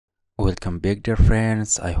Welcome back, dear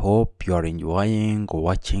friends. I hope you are enjoying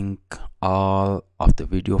watching all of the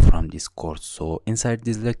video from this course. So inside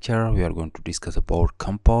this lecture we are going to discuss about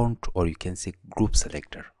compound, or you can say group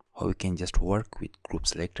selector, how we can just work with group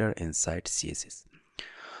selector inside CSS.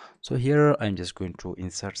 So here I'm just going to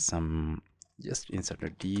insert a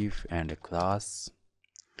div and a class.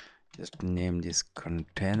 Just name this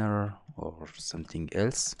container or something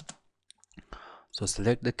else. So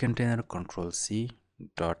select the container, Control C,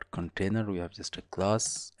 dot container. We have just a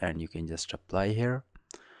class and you can just apply here.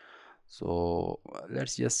 So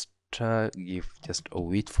let's just give just a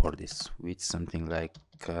width for this, width something like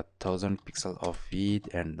 1000 pixel of width,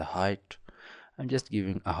 and the height I'm just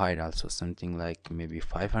giving a height also something like maybe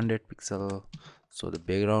 500 pixel. So the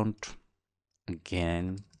background,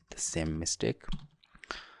 again the same mistake.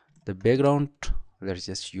 The background, let's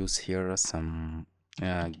just use here some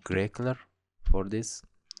gray color for this,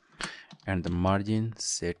 and the margin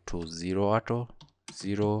set to 0 auto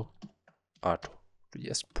to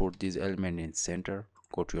just put this element in center.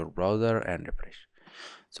 Go to your browser and refresh.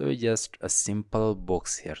 So it's just a simple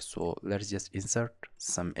box here. So let's just insert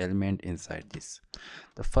some element inside this.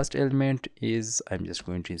 The first element is I'm just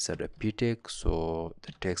going to insert a p tag. So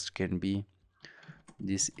the text can be,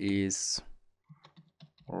 this is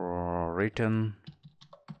written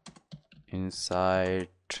inside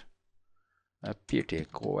a p tag.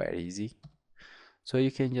 Very easy. So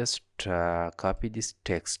you can just copy this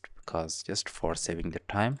text, because just for saving the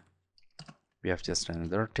time we have just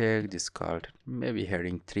another tag, this called maybe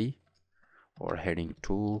heading 3 or heading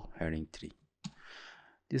 2, heading 3.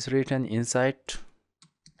 This written inside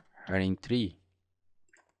heading 3,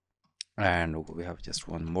 and we have just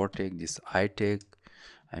one more tag, this I tag.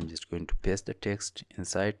 I'm just going to paste the text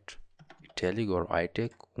inside italic or I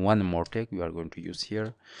tag. One more tag we are going to use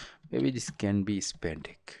here, maybe this can be span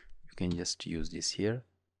tag. You can just use this here,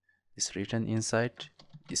 this written inside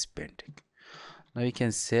this span tag. Now you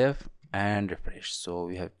can save and refresh. So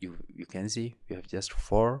we have, you can see we have just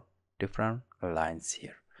 4 different lines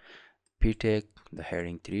here: p tag, the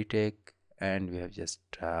heading 3 tag, and we have just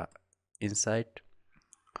inside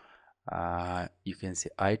you can see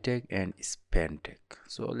I tag and span tag.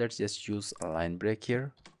 So let's just use a line break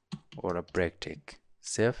here or a break tag.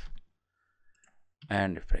 Save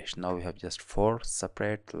and refresh. Now we have just 4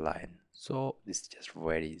 separate line. So this is just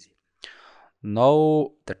very easy.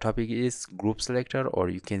 Now the topic is group selector, or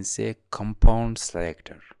you can say compound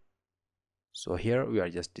selector. So here we are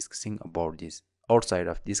just discussing about this outside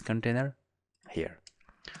of this container here.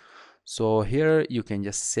 So here you can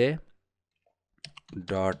just say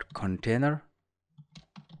dot container,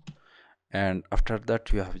 and after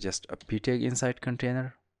that you have just a p tag inside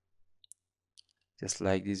container, just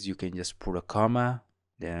like this. You can just put a comma,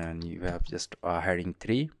 then you have just a heading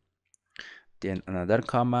 3, then another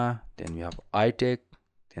comma, then we have I tag,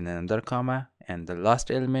 then another comma, and the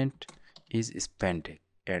last element is span tag,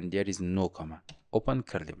 and there is no comma, open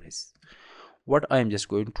curly braces. What I am just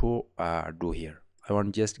going to do here, I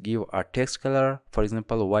want to just give a text color, for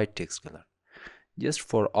example white text color, just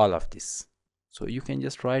for all of this. So you can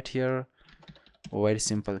just write here very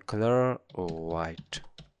simple color white.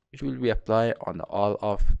 It will be applied on all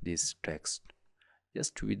of this text,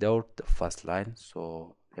 just without the first line.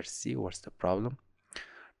 So let's see what's the problem.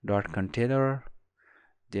 Dot container,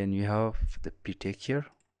 then you have the p tag here.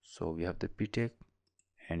 So we have the p tag,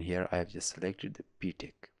 and here I have just selected the p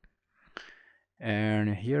tag,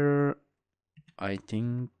 and here I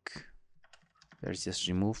think let's just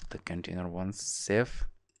remove the container once. Save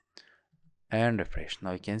and refresh.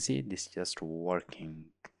 Now you can see this just working.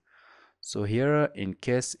 So here, in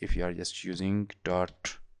case if you are just using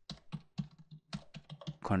dot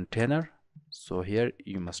container, so here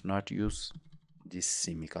you must not use this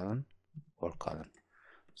semicolon or colon.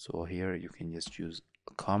 So here you can just use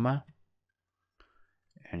a comma,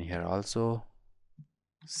 and here also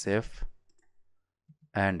save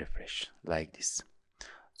and refresh like this.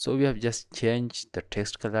 So we have just changed the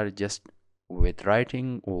text color just with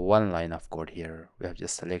writing one line of code here. We have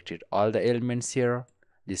just selected all the elements here.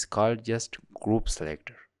 This is called just group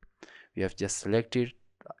selector. We have just selected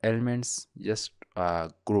elements just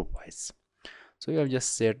group wise. So you have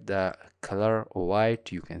just set the color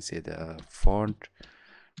white. You can say the font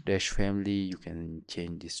dash family, you can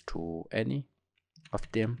change this to any of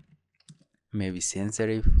them, maybe sans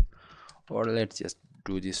serif, or let's just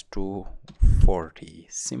do this to 40,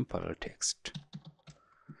 simple text.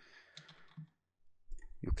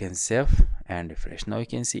 You can save and refresh. Now you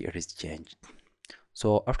can see it is changed.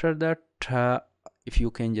 So after that if you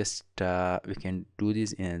can just we can do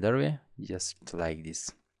this in another way, just like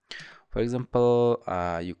this. For example,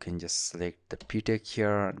 you can just select the p tag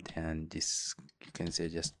here, then this you can say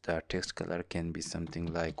just the text color can be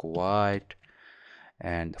something like white,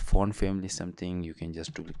 and the font family something you can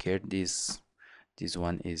just duplicate this. This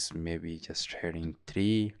one is maybe just heading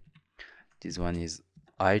 3, this one is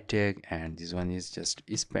I tag, and this one is just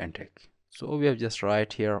span tag. So we have just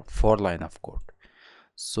write here 4 line of code.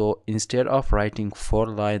 So instead of writing 4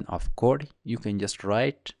 line of code, you can just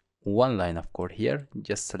write 1 line of code here.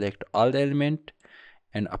 Just select all the element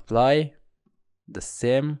and apply the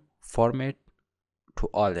same format to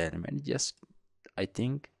all the element. Just I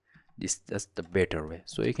think that's the better way.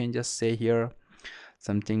 So you can just say here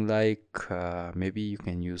something like maybe you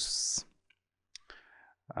can use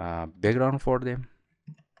background for them,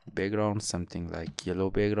 background something like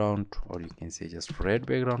yellow background, or you can say just red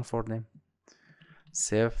background for them.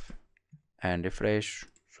 Save and refresh.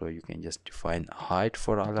 So you can just define height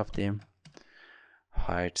for all of them,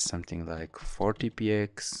 height something like 40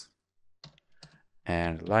 px,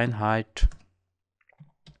 and line height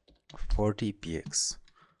 40 px.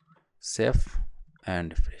 Save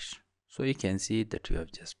and refresh. So you can see that you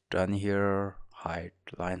have just done here height,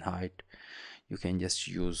 line height. You can just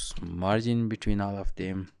use margin between all of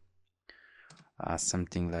them,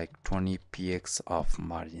 something like 20 px of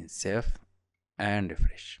margin. Save and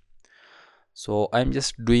refresh. So I'm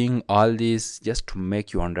just doing all this just to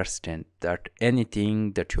make you understand that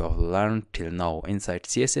anything that you have learned till now inside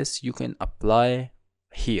CSS you can apply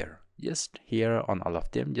here, just here on all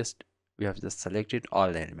of them. Just we have just selected all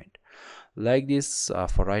element like this.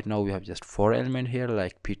 For right now we have just 4 element here,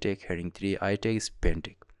 like p tag, heading 3, I tag, span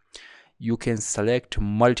tag. You can select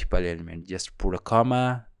multiple element, just put a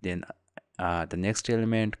comma, then the next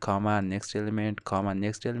element, comma, next element, comma,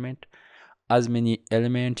 next element. As many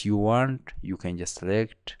element you want, you can just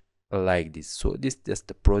select like this. So this is just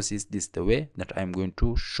the process, this is the way that I'm going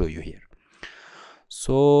to show you here.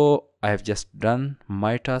 So I have just done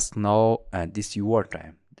my task now, and this is your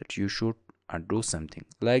time that you should do something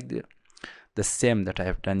like the same that I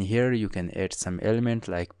have done here. You can add some element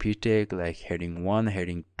like p tag, like heading 1,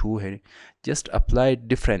 heading 2, heading. Just apply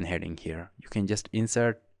different heading here. You can just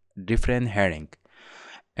insert different heading,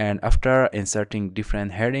 and after inserting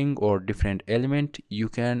different heading or different element, you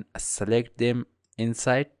can select them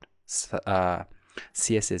inside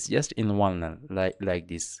CSS just in one line, like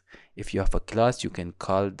this. If you have a class, you can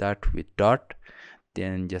call that with dot,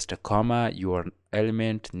 then just a comma, your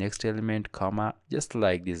element, next element, comma, just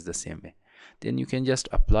like this, the same way. Then you can just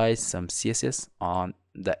apply some CSS on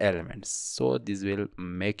the elements. So this will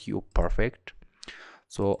make you perfect.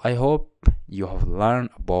 So I hope you have learned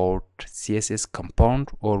about CSS compound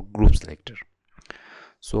or group selector.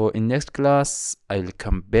 So in next class I will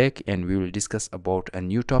come back and we will discuss about a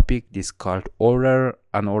new topic, this called order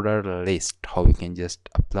unordered list, how we can just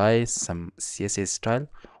apply some CSS style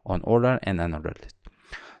on order and unordered list.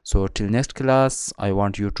 So till next class, I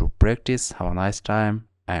want you to practice. Have a nice time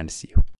and see you.